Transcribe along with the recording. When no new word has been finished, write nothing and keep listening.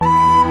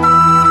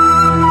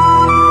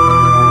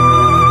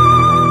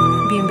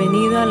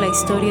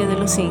historia de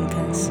los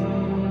incas.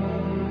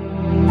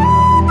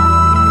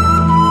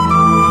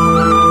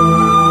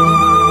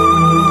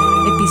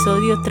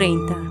 Episodio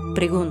 30.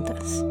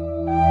 Preguntas.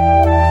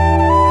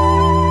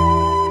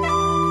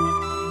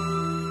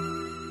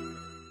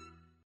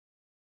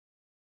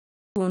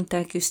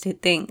 Pregunta que usted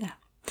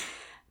tenga.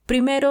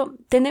 Primero,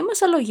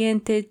 tenemos al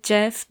oyente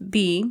Jeff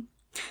B.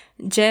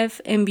 Jeff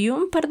envió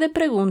un par de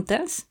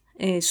preguntas.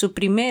 Su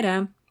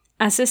primera,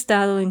 ¿has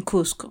estado en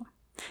Cusco?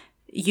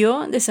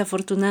 Yo,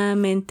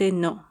 desafortunadamente,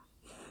 no.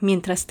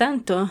 Mientras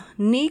tanto,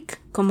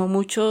 Nick, como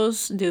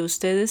muchos de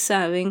ustedes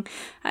saben,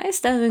 ha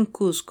estado en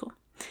Cusco.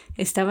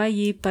 Estaba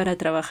allí para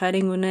trabajar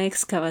en una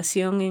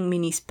excavación en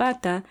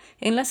Minispata,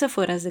 en las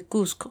afueras de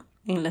Cusco,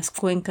 en las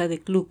cuencas de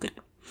Lucre.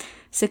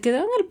 Se quedó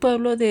en el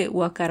pueblo de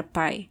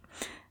Huacarpay.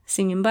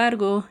 Sin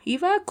embargo,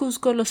 iba a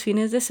Cusco los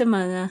fines de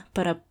semana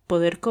para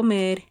poder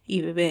comer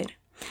y beber.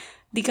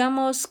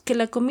 Digamos que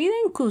la comida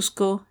en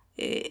Cusco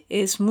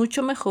es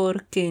mucho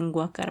mejor que en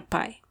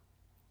Huacarpay.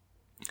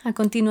 A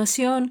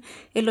continuación,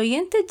 el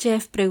oyente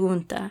Jeff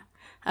pregunta,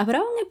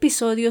 ¿habrá un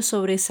episodio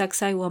sobre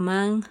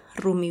Sacsayhuamán,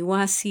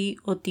 Rumihuasi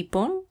o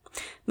Tipón?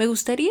 Me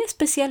gustaría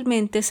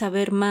especialmente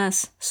saber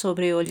más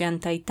sobre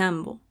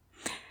Ollantaytambo.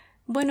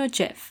 Bueno,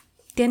 Jeff,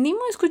 te animo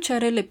a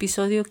escuchar el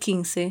episodio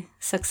 15,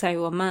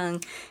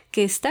 Sacsayhuamán,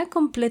 que está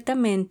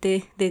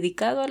completamente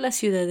dedicado a la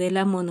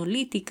ciudadela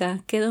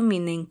monolítica que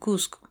domina en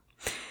Cusco.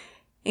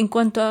 En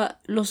cuanto a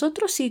los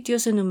otros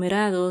sitios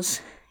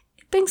enumerados,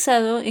 he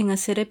pensado en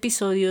hacer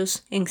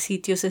episodios en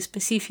sitios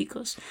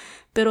específicos,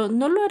 pero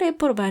no lo haré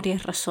por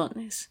varias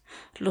razones.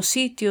 Los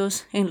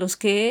sitios en los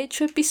que he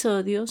hecho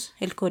episodios,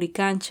 el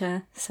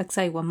Coricancha,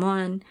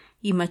 Sacsayhuamán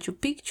y Machu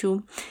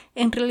Picchu,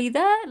 en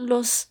realidad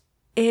los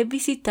he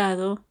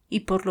visitado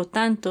y por lo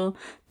tanto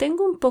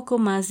tengo un poco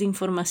más de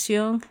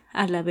información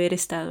al haber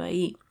estado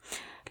ahí.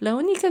 La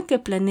única que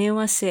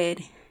planeo hacer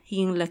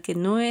y en la que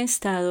no he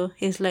estado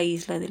es la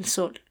Isla del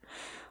Sol.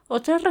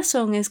 Otra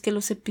razón es que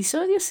los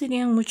episodios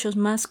serían muchos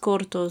más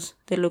cortos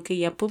de lo que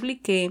ya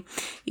publiqué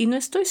y no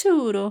estoy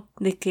seguro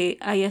de que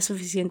haya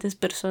suficientes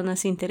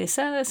personas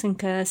interesadas en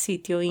cada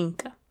sitio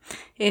inca.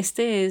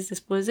 Este es,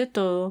 después de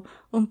todo,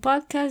 un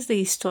podcast de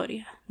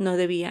historia, no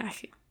de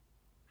viaje.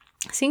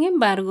 Sin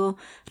embargo,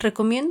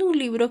 recomiendo un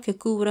libro que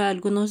cubra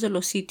algunos de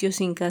los sitios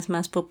incas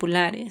más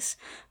populares,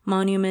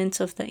 Monuments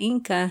of the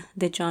Inca,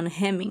 de John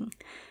Hemming.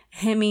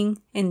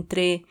 Hemming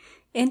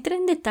entra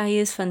en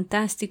detalles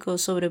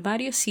fantásticos sobre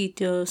varios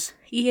sitios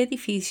y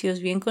edificios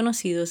bien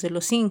conocidos de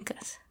los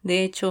incas.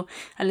 De hecho,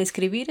 al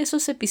escribir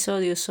esos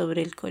episodios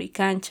sobre el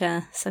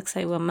Coricancha,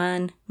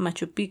 Sacsayhuamán,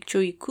 Machu Picchu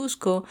y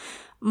Cusco,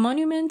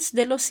 Monuments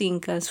de los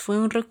Incas fue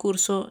un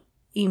recurso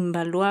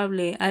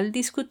invaluable al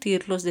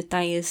discutir los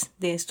detalles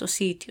de estos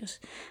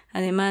sitios.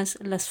 Además,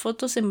 las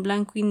fotos en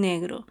blanco y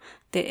negro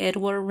de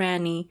Edward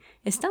Ranney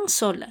están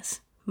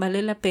solas.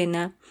 Vale la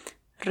pena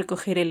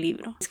recoger el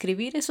libro.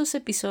 Escribir esos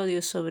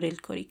episodios sobre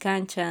el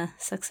Coricancha,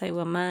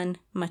 Sacsayhuamán,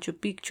 Machu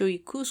Picchu y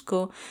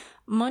Cusco,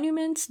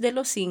 Monuments de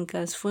los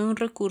Incas fue un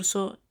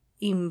recurso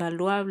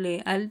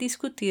invaluable al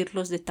discutir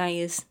los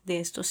detalles de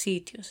estos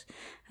sitios.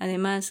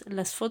 Además,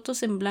 las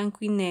fotos en blanco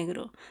y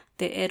negro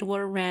de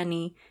Edward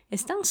Ranney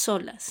están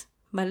solas.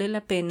 Vale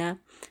la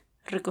pena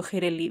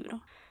recoger el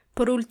libro.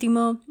 Por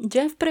último,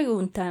 Jeff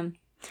pregunta,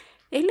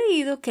 he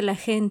leído que la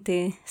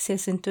gente se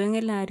asentó en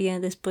el área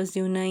después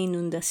de una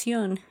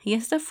inundación y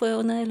esta fue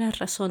una de las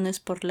razones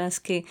por las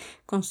que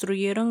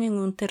construyeron en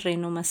un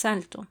terreno más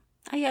alto.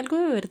 ¿Hay algo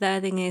de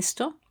verdad en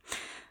esto?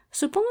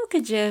 Supongo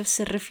que Jeff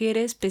se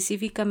refiere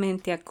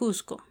específicamente a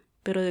Cusco,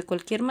 pero de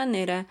cualquier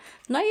manera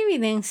no hay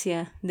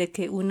evidencia de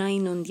que una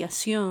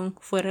inundación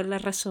fuera la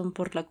razón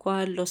por la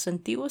cual los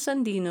antiguos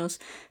andinos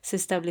se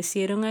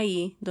establecieron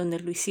ahí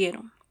donde lo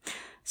hicieron.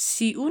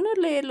 Si uno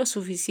lee lo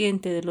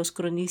suficiente de los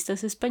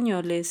cronistas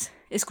españoles,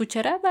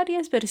 escuchará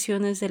varias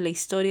versiones de la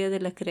historia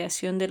de la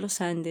creación de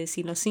los Andes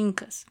y los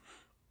incas.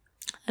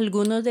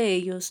 Algunos de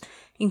ellos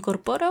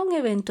incorporan un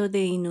evento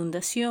de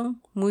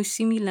inundación muy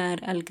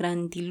similar al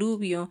gran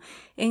diluvio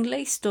en la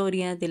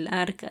historia del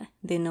Arca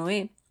de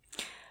Noé.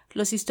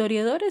 Los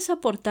historiadores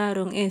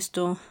aportaron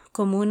esto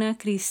como una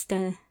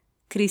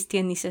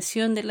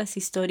cristianización de las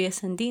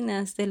historias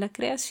andinas de la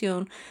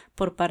creación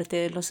por parte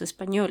de los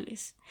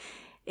españoles.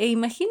 E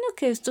imagino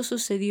que esto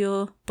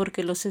sucedió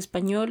porque los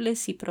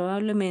españoles y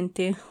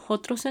probablemente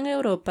otros en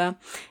Europa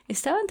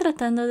estaban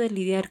tratando de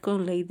lidiar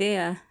con la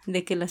idea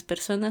de que las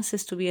personas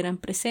estuvieran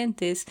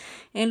presentes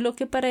en lo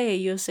que para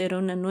ellos era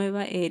una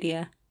nueva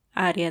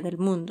área del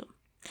mundo.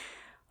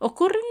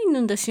 ¿Ocurren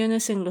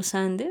inundaciones en los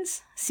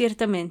Andes?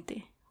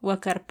 Ciertamente.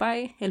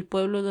 Huacarpay, el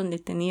pueblo donde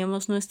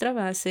teníamos nuestra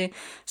base,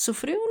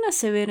 sufrió una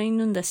severa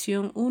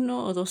inundación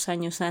 1 o 2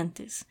 años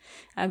antes.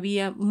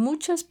 Había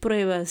muchas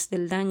pruebas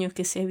del daño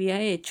que se había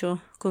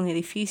hecho con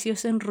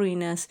edificios en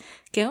ruinas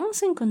que aún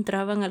se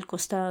encontraban al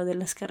costado de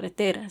las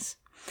carreteras.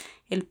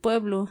 El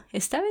pueblo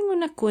estaba en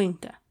una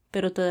cuenca,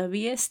 pero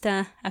todavía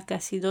está a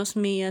casi 2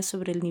 millas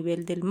sobre el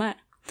nivel del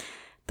mar.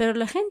 Pero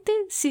la gente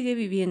sigue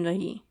viviendo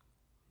allí.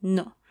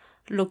 No.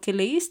 Lo que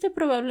leíste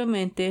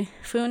probablemente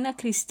fue una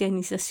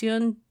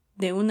cristianización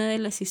de una de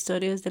las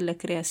historias de la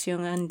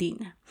creación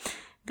andina.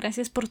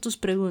 Gracias por tus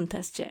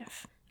preguntas,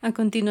 Jeff. A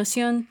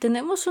continuación,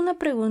 tenemos una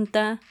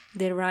pregunta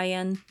de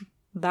Ryan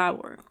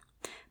Bauer,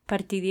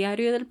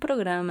 partidario del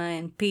programa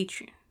en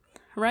Patreon.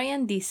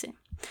 Ryan dice: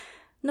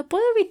 no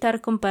puedo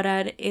evitar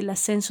comparar el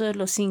ascenso de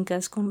los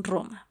incas con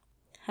Roma.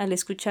 Al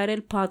escuchar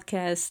el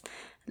podcast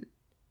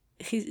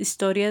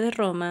Historia de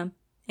Roma,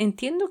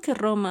 entiendo que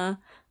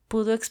Roma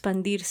pudo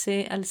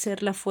expandirse al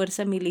ser la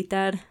fuerza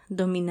militar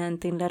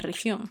dominante en la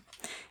región,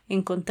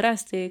 en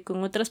contraste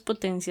con otras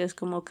potencias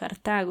como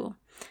Cartago,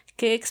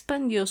 que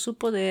expandió su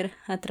poder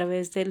a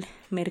través del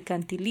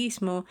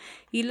mercantilismo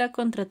y la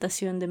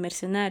contratación de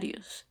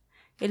mercenarios.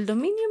 El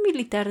dominio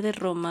militar de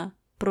Roma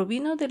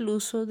provino del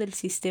uso del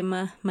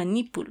sistema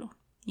manípulo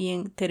y,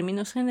 en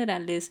términos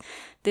generales,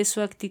 de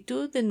su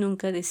actitud de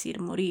nunca decir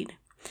morir.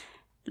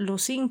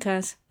 Los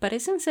incas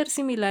parecen ser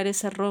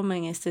similares a Roma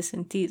en este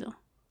sentido,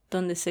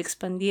 donde se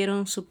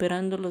expandieron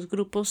superando los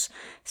grupos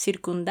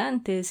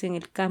circundantes en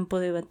el campo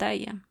de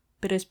batalla,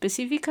 pero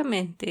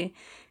específicamente,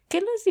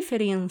 ¿qué los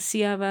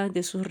diferenciaba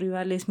de sus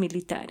rivales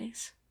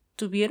militares?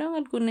 ¿Tuvieron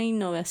alguna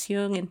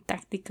innovación en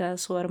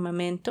tácticas o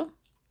armamento?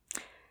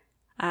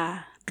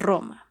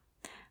 Roma.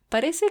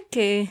 Parece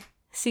que,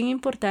 sin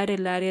importar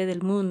el área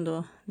del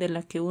mundo de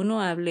la que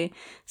uno hable,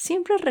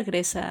 siempre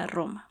regresa a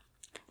Roma,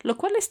 lo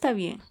cual está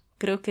bien.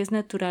 Creo que es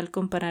natural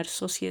comparar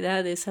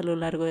sociedades a lo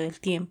largo del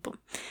tiempo.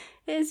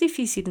 Es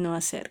difícil no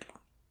hacerlo.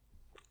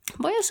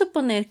 Voy a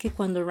suponer que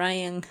cuando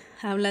Ryan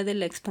habla de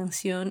la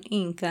expansión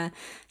inca,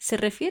 se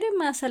refiere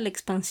más a la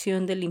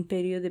expansión del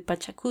imperio de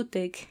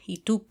Pachacútec y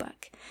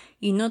Túpac,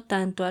 y no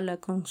tanto a la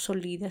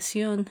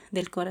consolidación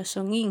del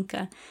corazón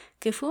inca,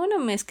 que fue una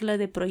mezcla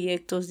de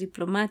proyectos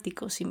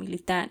diplomáticos y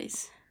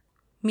militares.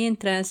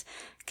 Mientras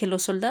que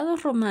los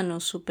soldados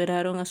romanos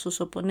superaron a sus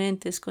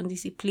oponentes con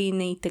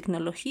disciplina y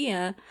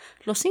tecnología,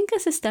 los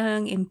incas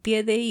estaban en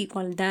pie de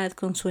igualdad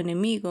con su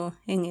enemigo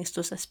en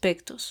estos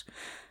aspectos.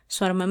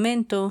 Su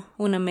armamento,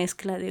 una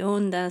mezcla de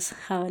hondas,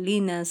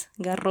 jabalinas,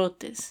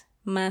 garrotes,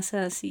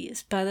 mazas y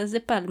espadas de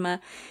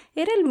palma,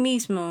 era el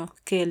mismo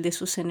que el de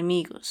sus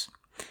enemigos.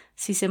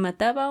 Si se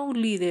mataba a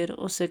un líder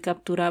o se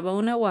capturaba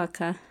una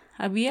huaca,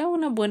 había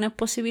una buena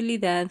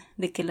posibilidad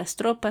de que las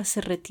tropas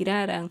se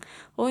retiraran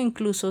o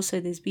incluso se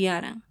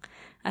desviaran,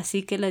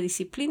 así que la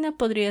disciplina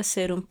podría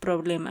ser un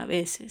problema a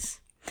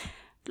veces.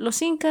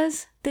 Los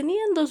incas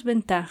tenían dos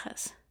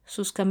ventajas: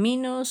 sus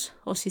caminos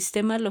o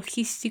sistema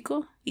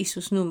logístico y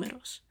sus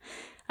números.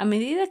 A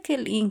medida que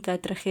el inca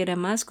trajera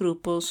más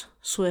grupos,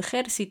 su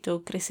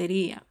ejército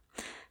crecería.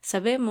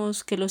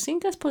 Sabemos que los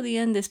incas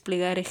podían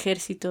desplegar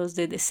ejércitos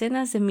de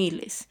decenas de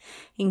miles,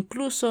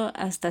 incluso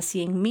hasta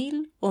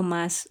 100,000 o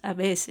más a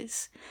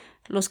veces.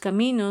 Los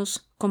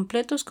caminos,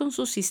 completos con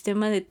su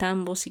sistema de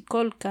tambos y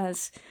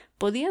colcas,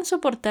 podían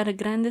soportar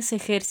grandes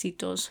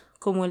ejércitos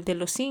como el de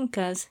los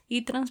incas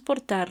y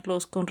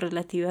transportarlos con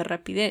relativa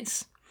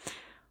rapidez.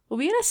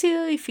 Hubiera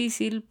sido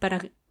difícil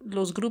para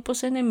los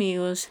grupos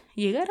enemigos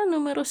llegar a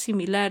números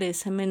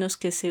similares a menos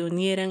que se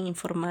unieran y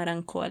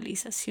formaran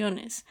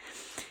coalizaciones.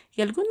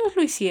 Y algunos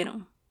lo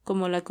hicieron,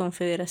 como la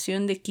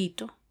Confederación de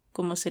Quito,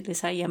 como se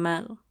les ha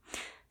llamado.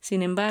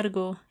 Sin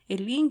embargo,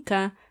 el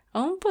Inca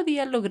aún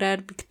podía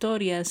lograr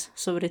victorias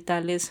sobre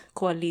tales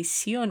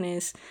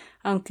coaliciones,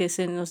 aunque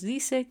se nos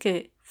dice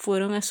que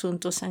fueron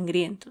asuntos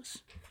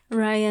sangrientos.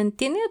 Ryan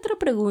tiene otra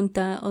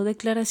pregunta o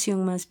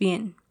declaración más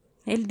bien.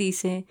 Él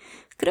dice: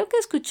 creo que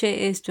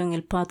escuché esto en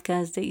el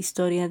podcast de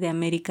Historia de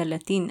América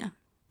Latina,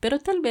 pero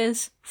tal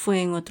vez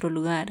fue en otro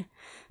lugar.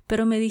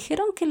 Pero me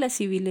dijeron que la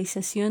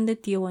civilización de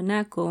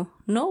Tiahuanaco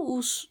no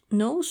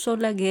usó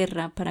la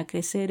guerra para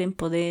crecer en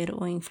poder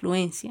o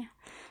influencia.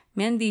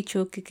 Me han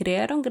dicho que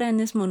crearon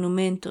grandes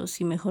monumentos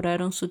y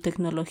mejoraron su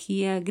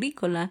tecnología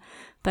agrícola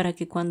para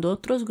que cuando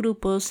otros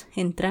grupos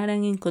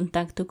entraran en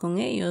contacto con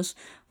ellos,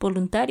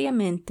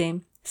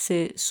 voluntariamente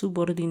se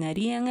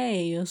subordinarían a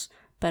ellos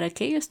para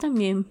que ellos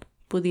también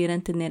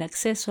pudieran tener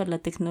acceso a la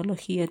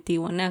tecnología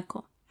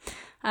tiahuanaco.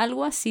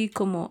 Algo así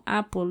como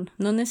Apple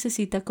no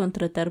necesita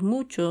contratar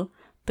mucho,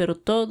 pero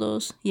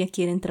todos ya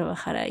quieren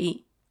trabajar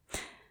ahí.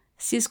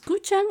 Si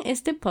escuchan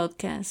este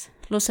podcast,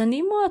 los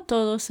animo a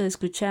todos a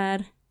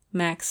escuchar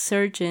Max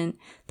Surgeon,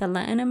 The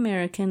Latin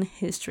American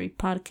History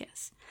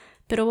Podcast.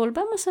 Pero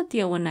volvamos a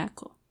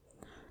Tiahuanaco.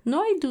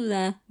 No hay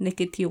duda de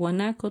que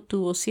Tiahuanaco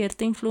tuvo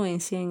cierta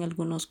influencia en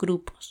algunos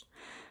grupos.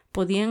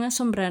 Podían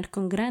asombrar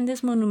con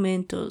grandes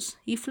monumentos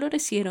y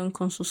florecieron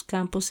con sus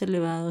campos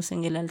elevados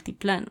en el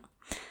altiplano.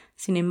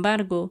 Sin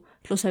embargo,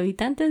 los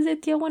habitantes de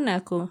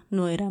Tiahuanaco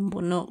no eran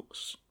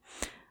bonobos.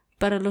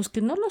 Para los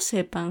que no lo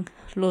sepan,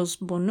 los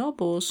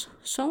bonobos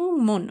son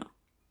un mono,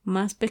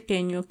 más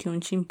pequeño que un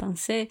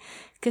chimpancé,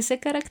 que se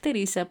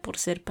caracteriza por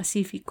ser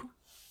pacífico.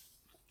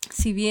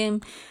 Si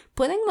bien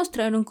pueden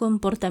mostrar un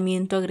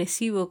comportamiento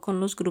agresivo con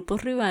los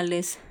grupos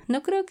rivales,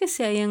 no creo que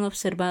se hayan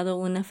observado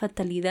una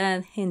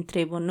fatalidad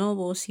entre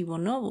bonobos y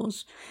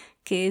bonobos,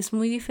 que es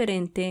muy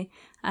diferente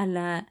a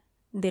la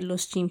de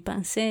los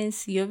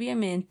chimpancés y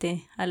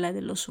obviamente a la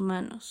de los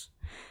humanos.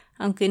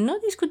 Aunque no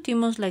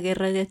discutimos la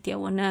guerra de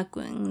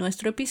Tiahuanaco en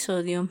nuestro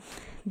episodio,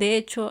 de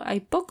hecho hay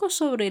poco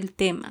sobre el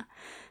tema.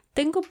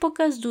 Tengo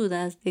pocas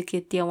dudas de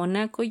que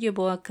Tiahuanaco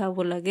llevó a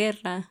cabo la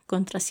guerra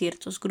contra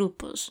ciertos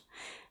grupos.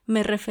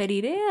 Me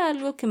referiré a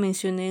algo que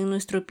mencioné en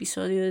nuestro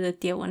episodio de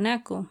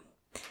Tiahuanaco.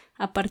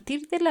 A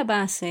partir de la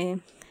base,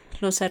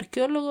 los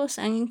arqueólogos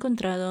han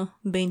encontrado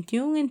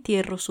 21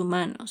 entierros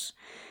humanos.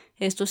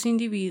 Estos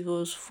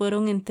individuos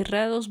fueron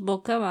enterrados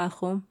boca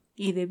abajo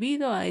y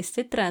debido a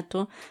este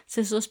trato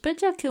se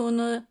sospecha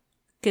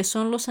que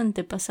son los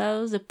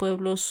antepasados de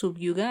pueblos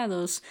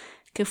subyugados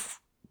que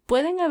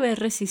pueden haber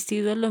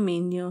resistido el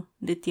dominio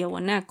de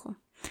Tiahuanaco.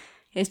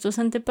 Estos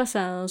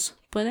antepasados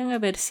pueden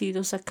haber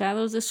sido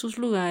sacados de sus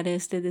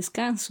lugares de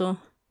descanso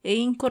e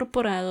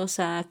incorporados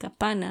a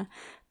Acapana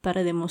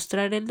para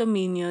demostrar el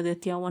dominio de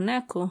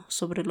Tiahuanaco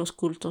sobre los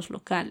cultos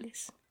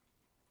locales.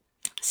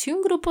 Si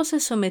un grupo se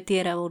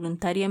sometiera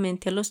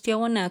voluntariamente a los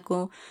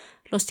Tiahuanaco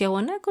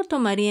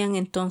tomarían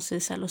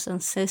entonces a los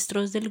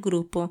ancestros del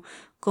grupo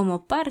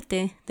como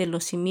parte de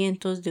los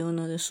cimientos de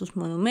uno de sus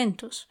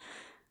monumentos.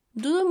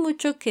 Dudo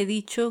mucho que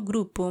dicho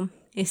grupo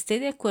esté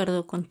de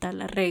acuerdo con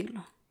tal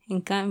arreglo.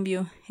 En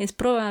cambio, es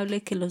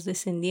probable que los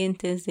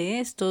descendientes de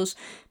estos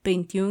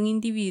 21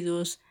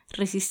 individuos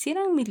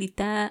resistieran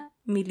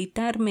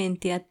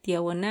militarmente a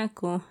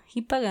Tiahuanaco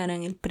y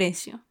pagaran el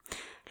precio.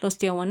 Los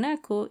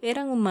Tiahuanaco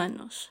eran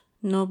humanos,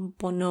 no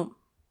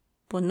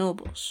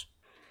bonobos.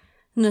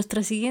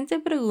 Nuestra siguiente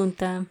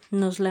pregunta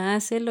nos la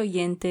hace el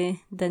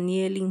oyente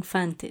Daniel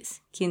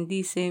Infantes, quien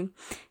dice: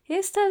 he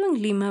estado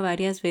en Lima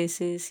varias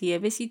veces y he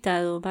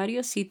visitado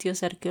varios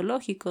sitios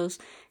arqueológicos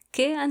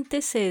que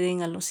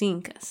anteceden a los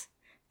incas.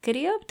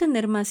 Quería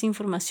obtener más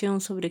información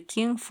sobre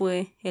quién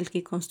fue el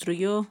que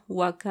construyó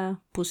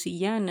Huaca,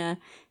 Pusillana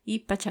y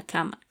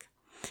Pachacamac.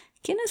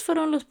 ¿Quiénes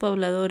fueron los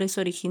pobladores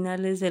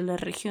originales de la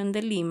región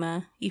de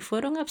Lima y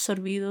fueron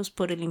absorbidos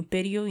por el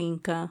imperio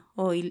inca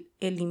o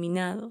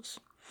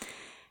eliminados?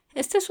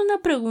 Esta es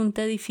una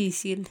pregunta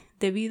difícil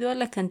debido a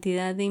la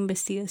cantidad de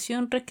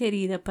investigación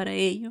requerida para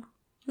ello.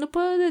 No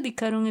puedo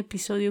dedicar un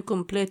episodio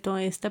completo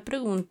a esta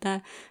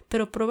pregunta,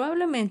 pero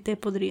probablemente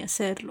podría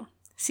hacerlo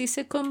si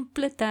se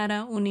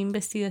completara una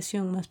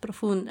investigación más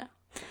profunda.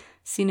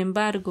 Sin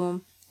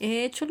embargo,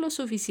 he hecho lo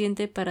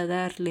suficiente para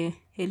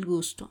darle el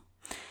gusto.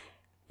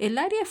 El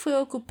área fue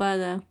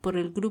ocupada por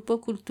el grupo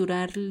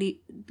cultural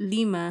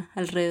Lima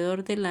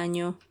alrededor del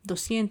año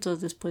 200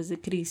 después de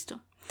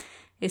Cristo.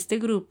 Este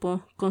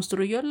grupo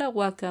construyó la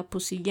Huaca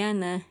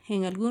Pusillana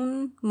en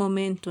algún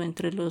momento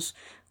entre los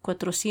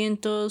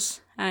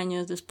 400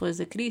 años después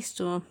de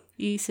Cristo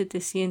y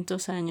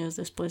 700 años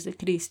después de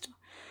Cristo.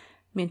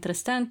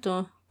 Mientras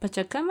tanto,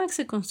 Pachacamac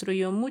se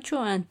construyó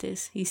mucho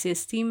antes y se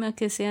estima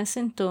que se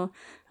asentó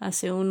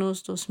hace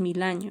unos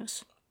 2000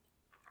 años.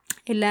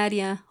 El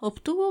área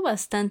obtuvo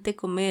bastante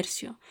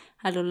comercio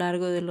a lo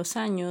largo de los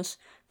años,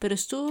 pero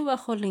estuvo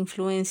bajo la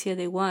influencia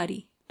de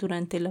Wari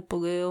durante el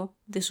apogeo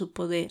de su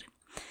poder.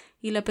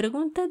 Y la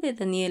pregunta de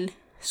Daniel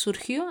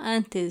surgió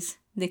antes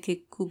de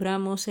que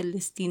cubramos el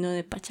destino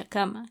de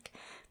Pachacamac,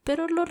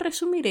 pero lo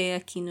resumiré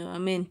aquí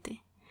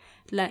nuevamente.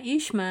 La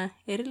Ixma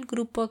era el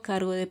grupo a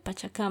cargo de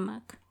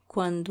Pachacamac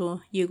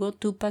cuando llegó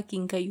Tupac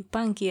Inca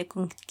Yupanqui a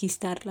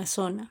conquistar la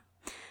zona,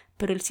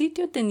 pero el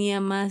sitio tenía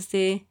más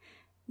de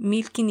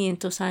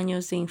 1500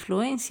 años de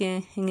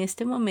influencia en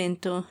este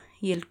momento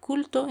y el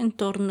culto en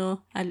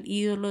torno al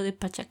ídolo de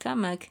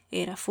Pachacamac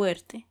era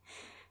fuerte.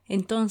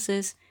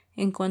 Entonces,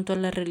 en cuanto a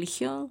la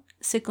religión,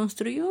 se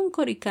construyó un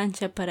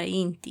Coricancha para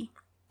Inti,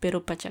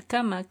 pero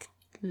Pachacamac,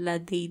 la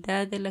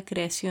deidad de la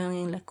creación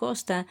en la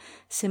costa,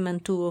 se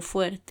mantuvo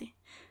fuerte.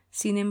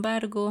 Sin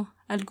embargo,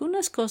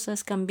 algunas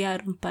cosas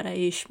cambiaron para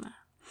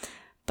Ixma.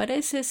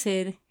 Parece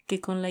ser que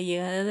con la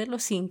llegada de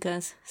los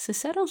incas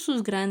cesaron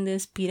sus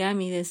grandes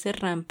pirámides de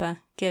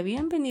rampa que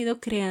habían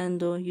venido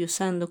creando y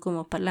usando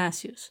como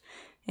palacios.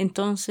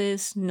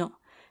 Entonces,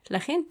 no, la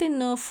gente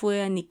no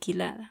fue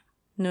aniquilada.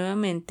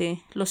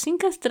 Nuevamente, los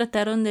incas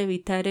trataron de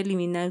evitar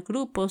eliminar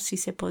grupos si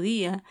se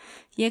podía,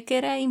 ya que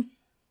era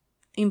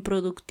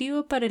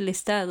improductivo para el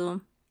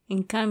Estado.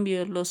 En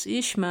cambio, los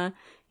Ixma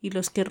y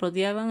los que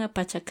rodeaban a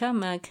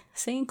Pachacamac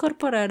se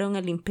incorporaron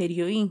al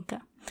imperio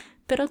inca,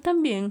 pero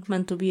también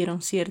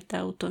mantuvieron cierta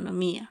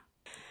autonomía.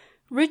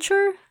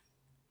 Richard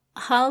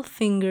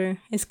Halfinger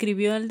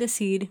escribió al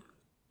decir: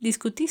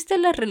 discutiste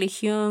la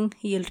religión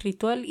y el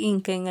ritual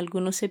inca en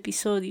algunos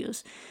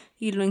episodios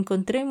y lo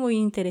encontré muy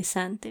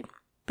interesante,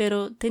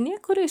 pero tenía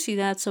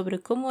curiosidad sobre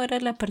cómo era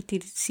la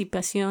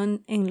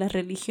participación en la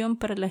religión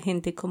para la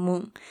gente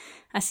común.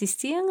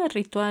 ¿Asistían a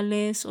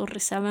rituales o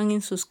rezaban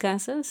en sus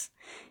casas?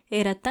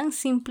 ¿Era tan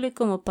simple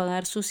como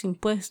pagar sus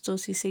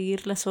impuestos y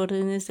seguir las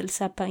órdenes del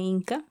Zapa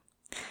Inca?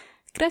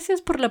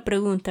 Gracias por la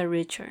pregunta,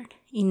 Richard.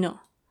 Y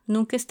no,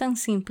 nunca es tan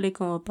simple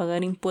como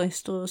pagar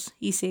impuestos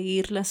y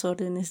seguir las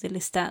órdenes del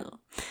Estado.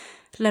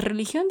 La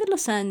religión de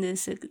los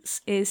Andes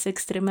es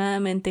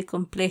extremadamente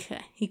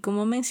compleja y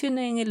como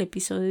mencioné en el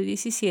episodio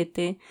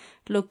 17,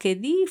 lo que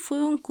di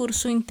fue un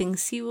curso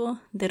intensivo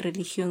de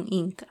religión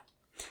inca.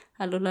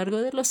 A lo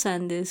largo de los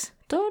Andes,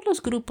 todos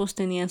los grupos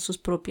tenían sus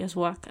propias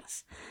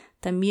huacas.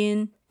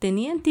 También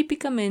tenían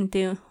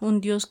típicamente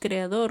un dios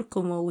creador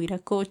como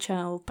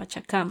Huiracocha o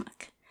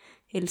Pachacamac.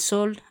 El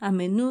sol a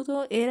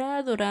menudo era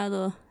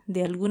adorado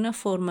de alguna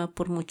forma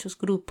por muchos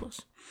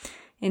grupos.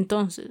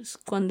 Entonces,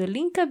 cuando el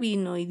Inca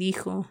vino y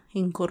dijo,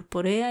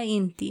 incorporé a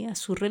Inti a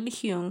su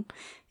religión,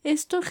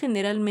 esto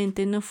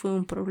generalmente no fue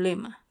un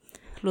problema.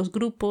 Los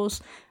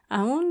grupos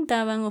aún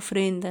daban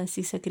ofrendas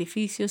y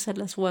sacrificios a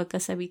las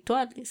huacas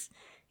habituales,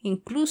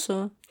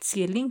 incluso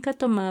si el Inca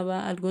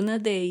tomaba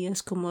algunas de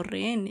ellas como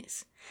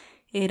rehenes.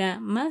 Era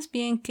más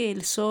bien que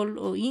el sol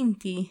o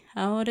Inti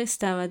ahora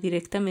estaba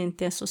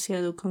directamente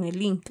asociado con el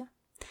Inca.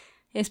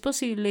 Es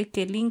posible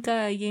que el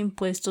Inca haya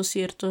impuesto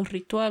ciertos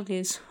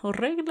rituales o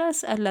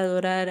reglas al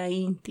adorar a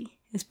Inti,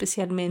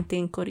 especialmente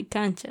en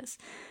Coricanchas,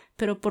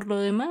 pero por lo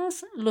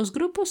demás, los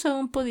grupos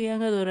aún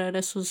podían adorar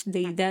a sus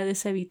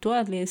deidades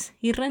habituales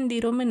y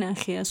rendir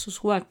homenaje a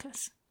sus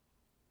huacas.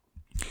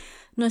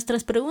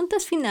 Nuestras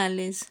preguntas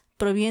finales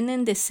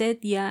provienen de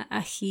Setia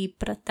Aji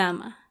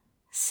Pratama.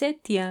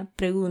 Setia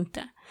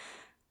pregunta: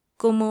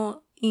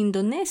 como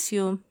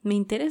indonesio, me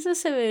interesa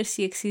saber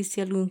si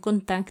existe algún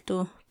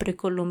contacto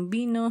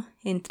precolombino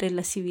entre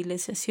la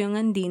civilización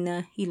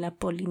andina y la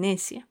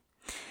Polinesia.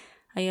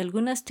 Hay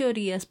algunas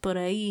teorías por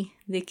ahí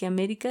de que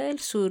América del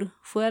Sur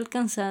fue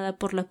alcanzada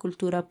por la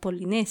cultura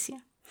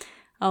polinesia.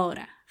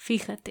 Ahora,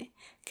 fíjate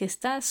que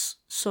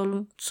estas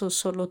son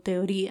solo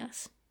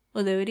teorías,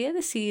 o debería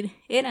decir,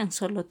 eran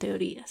solo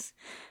teorías.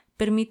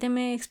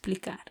 Permíteme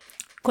explicar.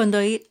 Cuando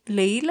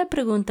leí la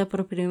pregunta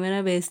por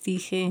primera vez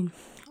dije,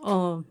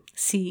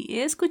 sí,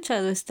 he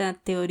escuchado esta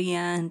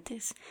teoría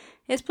antes.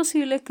 Es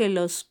posible que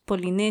los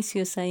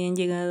polinesios hayan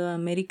llegado a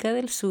América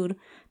del Sur,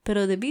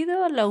 pero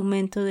debido al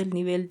aumento del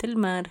nivel del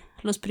mar,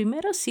 los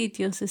primeros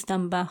sitios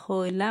están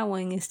bajo el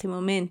agua en este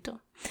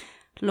momento,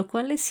 lo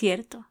cual es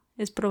cierto.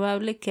 Es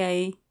probable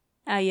que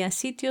haya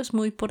sitios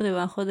muy por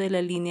debajo de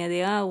la línea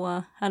de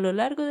agua a lo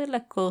largo de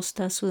la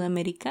costa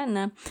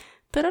sudamericana,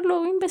 pero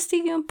luego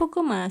investigué un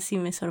poco más y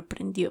me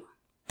sorprendió.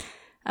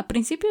 A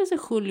principios de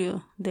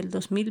julio del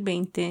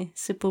 2020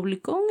 se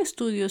publicó un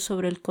estudio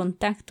sobre el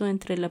contacto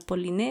entre la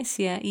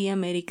Polinesia y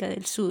América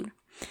del Sur.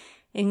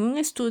 En un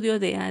estudio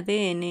de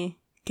ADN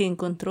que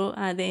encontró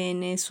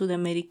ADN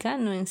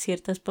sudamericano en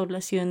ciertas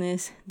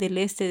poblaciones del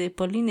este de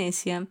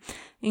Polinesia,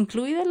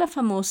 incluida la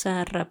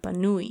famosa Rapa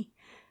Nui,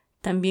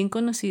 también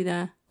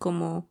conocida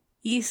como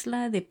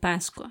Isla de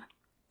Pascua.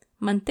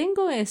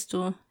 Mantengo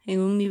esto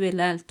en un nivel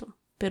alto,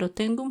 pero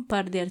tengo un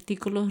par de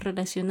artículos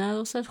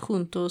relacionados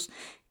adjuntos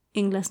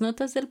en las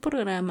notas del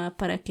programa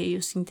para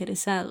aquellos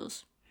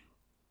interesados.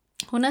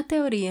 Una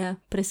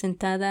teoría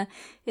presentada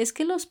es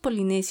que los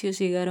polinesios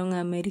llegaron a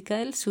América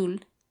del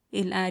Sur,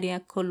 el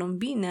área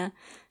colombina,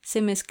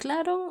 se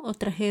mezclaron o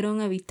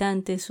trajeron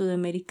habitantes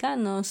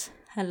sudamericanos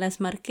a las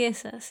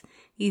Marquesas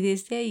y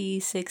desde ahí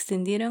se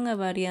extendieron a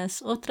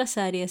varias otras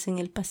áreas en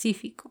el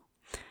Pacífico.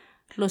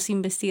 Los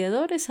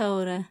investigadores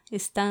ahora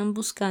están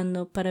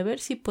buscando para ver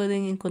si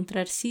pueden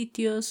encontrar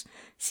sitios,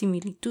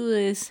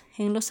 similitudes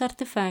en los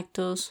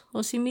artefactos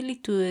o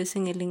similitudes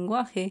en el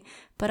lenguaje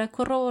para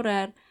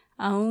corroborar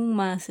aún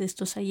más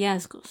estos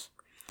hallazgos.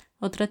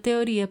 Otra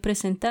teoría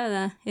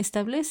presentada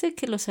establece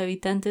que los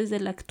habitantes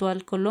de la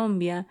actual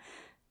Colombia,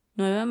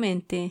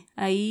 nuevamente,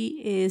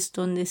 ahí es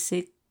donde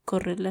se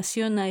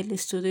correlaciona el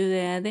estudio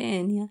de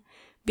ADN,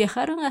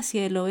 viajaron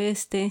hacia el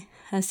oeste,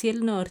 hacia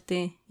el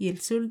norte y el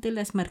sur de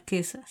las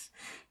Marquesas.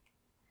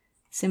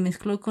 Se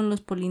mezcló con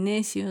los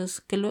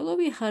polinesios, que luego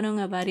viajaron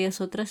a varias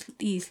otras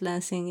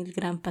islas en el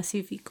Gran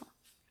Pacífico.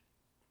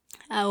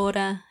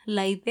 Ahora,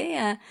 la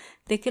idea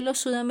de que los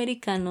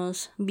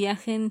sudamericanos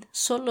viajen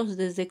solos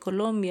desde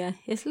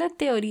Colombia es la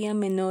teoría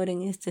menor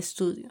en este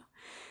estudio.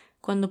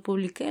 Cuando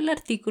publiqué el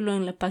artículo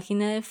en la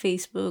página de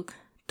Facebook,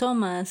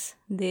 Thomas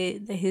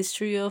de The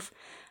History of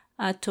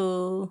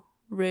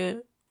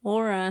Aotearoa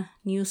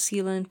New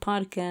Zealand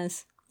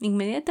Podcast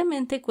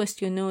inmediatamente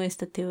cuestionó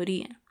esta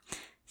teoría.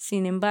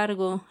 Sin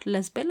embargo,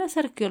 las velas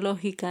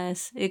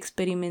arqueológicas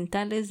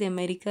experimentales de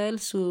América del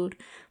Sur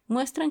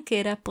muestran que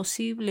era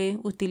posible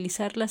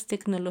utilizar las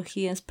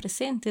tecnologías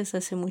presentes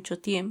hace mucho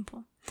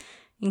tiempo.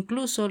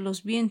 Incluso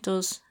los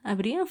vientos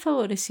habrían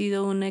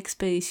favorecido una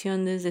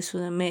expedición desde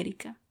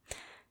Sudamérica.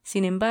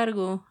 Sin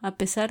embargo, a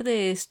pesar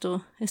de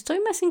esto, estoy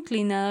más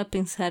inclinado a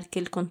pensar que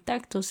el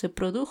contacto se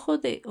produjo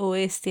de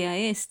oeste a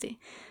este,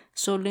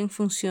 solo en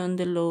función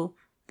de lo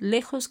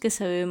lejos que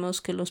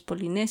sabemos que los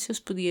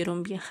polinesios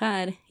pudieron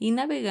viajar y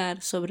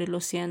navegar sobre el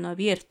océano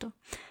abierto.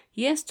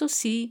 Y esto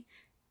sí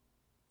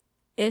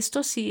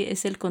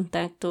es el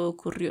contacto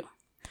ocurrió.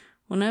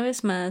 Una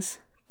vez más,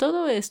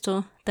 todo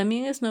esto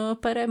también es nuevo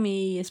para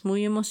mí y es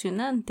muy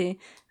emocionante,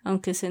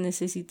 aunque se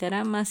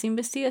necesitará más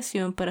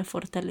investigación para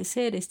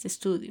fortalecer este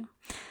estudio.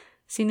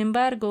 Sin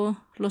embargo,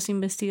 los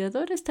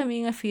investigadores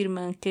también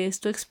afirman que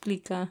esto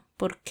explica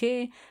por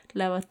qué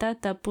la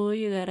batata pudo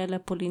llegar a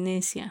la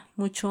Polinesia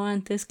mucho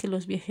antes que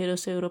los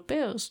viajeros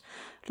europeos,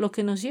 lo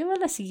que nos lleva a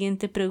la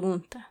siguiente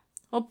pregunta,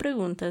 o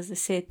preguntas de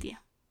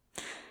Setia.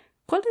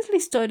 ¿Cuál es la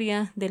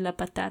historia de la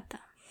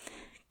patata?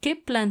 ¿Qué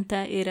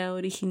planta era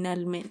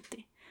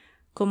originalmente?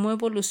 ¿Cómo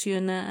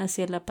evoluciona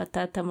hacia la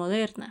patata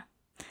moderna?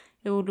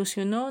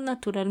 ¿Evolucionó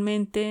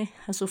naturalmente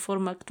a su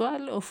forma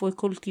actual o fue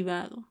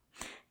cultivado?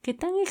 ¿Qué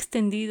tan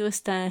extendido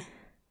está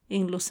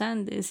en los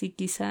Andes y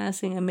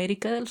quizás en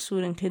América del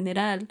Sur en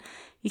general?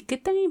 ¿Y qué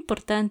tan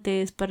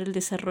importante es para el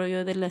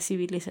desarrollo de la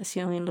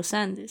civilización en los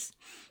Andes?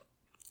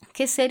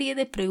 ¿Qué serie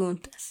de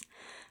preguntas?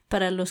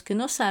 Para los que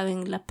no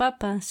saben, la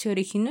papa se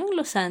originó en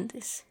los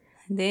Andes.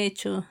 De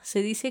hecho,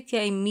 se dice que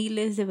hay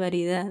miles de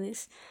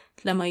variedades,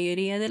 la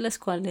mayoría de las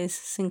cuales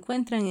se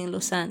encuentran en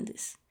los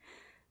Andes.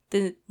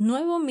 De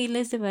nuevo,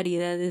 miles de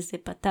variedades de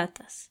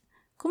patatas.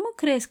 ¿Cómo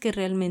crees que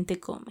realmente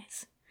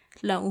comes?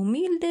 La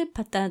humilde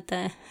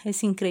patata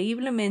es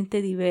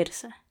increíblemente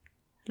diversa,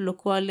 lo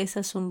cual es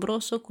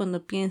asombroso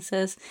cuando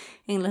piensas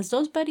en las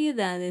dos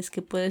variedades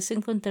que puedes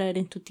encontrar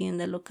en tu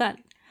tienda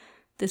local.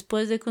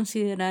 Después de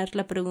considerar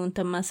la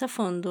pregunta más a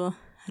fondo,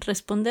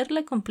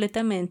 responderla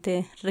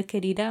completamente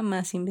requerirá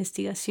más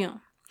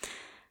investigación.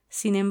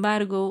 Sin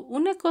embargo,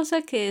 una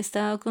cosa que he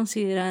estado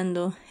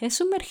considerando es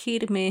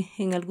sumergirme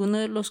en alguno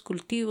de los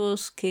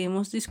cultivos que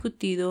hemos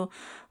discutido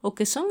o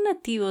que son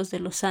nativos de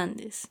los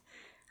Andes,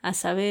 a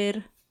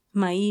saber,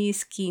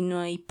 maíz,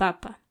 quinoa y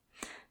papa.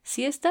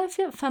 Si está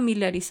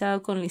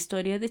familiarizado con la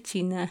historia de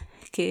China,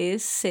 que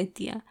es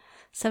setia,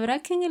 sabrá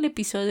que en el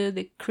episodio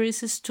de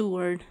Chris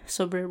Stewart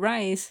sobre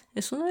rice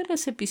es uno de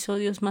los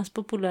episodios más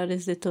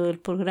populares de todo el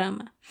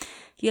programa,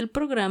 y el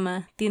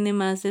programa tiene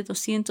más de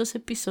 200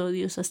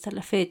 episodios hasta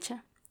la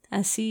fecha.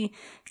 Así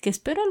que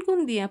espero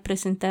algún día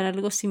presentar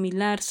algo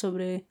similar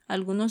sobre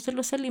algunos de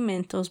los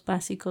alimentos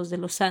básicos de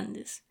los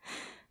Andes.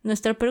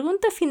 Nuestra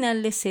pregunta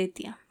final de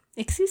setia: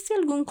 ¿existe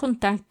algún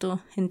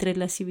contacto entre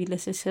la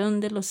civilización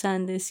de los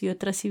Andes y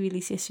otras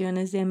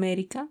civilizaciones de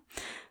América?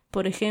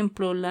 Por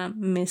ejemplo, la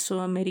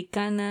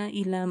mesoamericana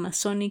y la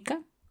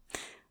amazónica.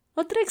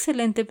 Otra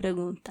excelente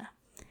pregunta.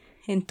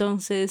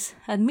 Entonces,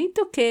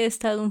 admito que he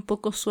estado un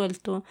poco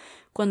suelto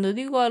cuando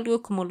digo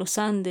algo como los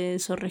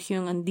Andes o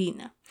región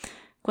andina.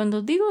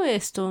 Cuando digo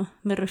esto,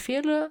 me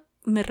refiero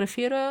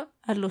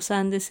a los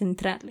Andes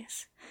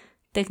centrales.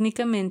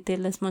 Técnicamente,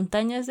 las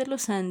montañas de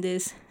los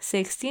Andes se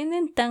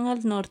extienden tan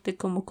al norte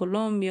como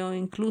Colombia o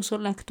incluso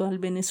la actual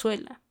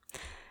Venezuela.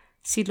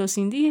 Si los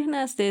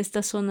indígenas de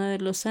esta zona de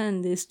los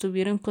Andes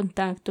tuvieron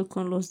contacto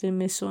con los de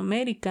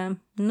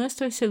Mesoamérica, no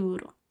estoy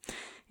seguro.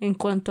 En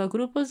cuanto a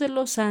grupos de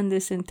los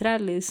Andes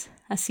centrales,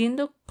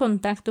 haciendo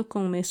contacto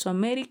con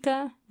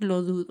Mesoamérica,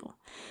 lo dudo.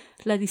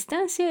 La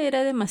distancia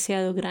era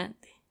demasiado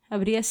grande.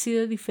 Habría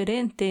sido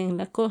diferente en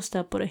la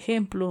costa, por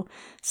ejemplo.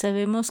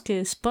 Sabemos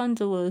que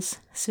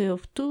Spondylus se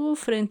obtuvo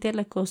frente a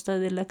la costa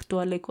del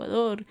actual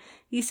Ecuador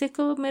y se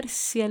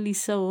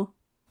comercializó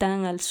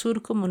tan al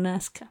sur como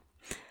Nazca.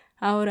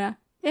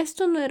 Ahora,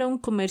 esto no era un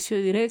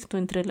comercio directo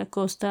entre la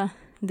costa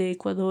de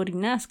Ecuador y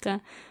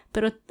Nazca,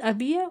 pero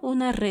había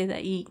una red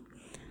ahí.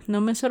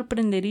 No me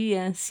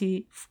sorprendería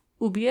si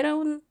hubiera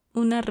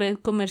una red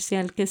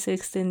comercial que se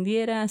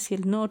extendiera hacia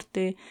el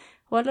norte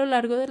o a lo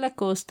largo de la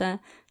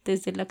costa,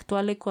 desde el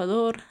actual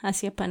Ecuador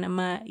hacia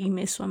Panamá y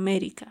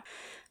Mesoamérica.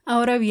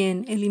 Ahora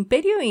bien, el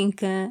Imperio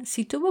Inca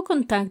sí tuvo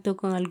contacto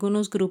con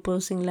algunos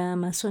grupos en la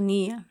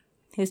Amazonía.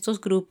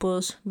 Estos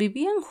grupos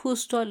vivían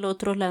justo al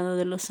otro lado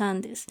de los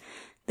Andes,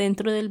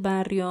 dentro del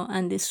barrio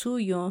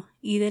Andesuyo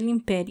y del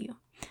imperio,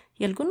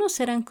 y algunos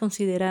eran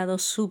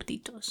considerados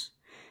súbditos.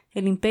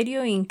 El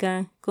Imperio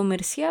Inca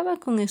comerciaba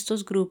con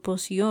estos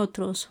grupos y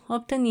otros,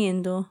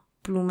 obteniendo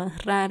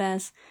plumas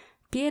raras,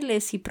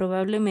 pieles y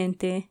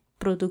probablemente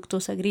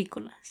productos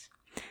agrícolas.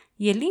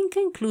 Y el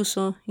Inca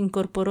incluso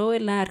incorporó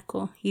el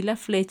arco y la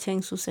flecha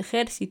en sus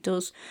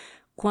ejércitos,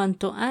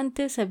 cuanto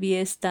antes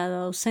había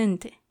estado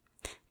ausente.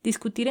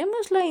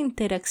 Discutiremos la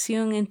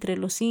interacción entre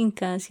los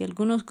incas y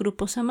algunos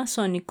grupos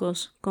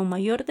amazónicos con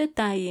mayor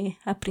detalle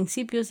a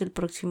principios del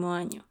próximo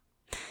año.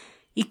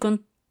 Y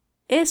con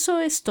eso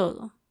es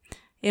todo.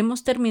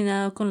 Hemos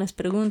terminado con las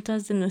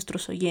preguntas de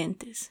nuestros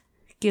oyentes.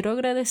 Quiero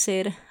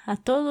agradecer a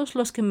todos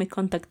los que me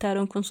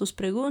contactaron con sus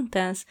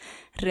preguntas.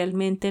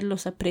 Realmente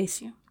los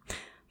aprecio.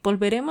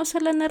 Volveremos a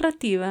la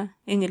narrativa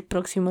en el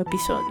próximo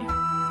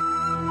episodio.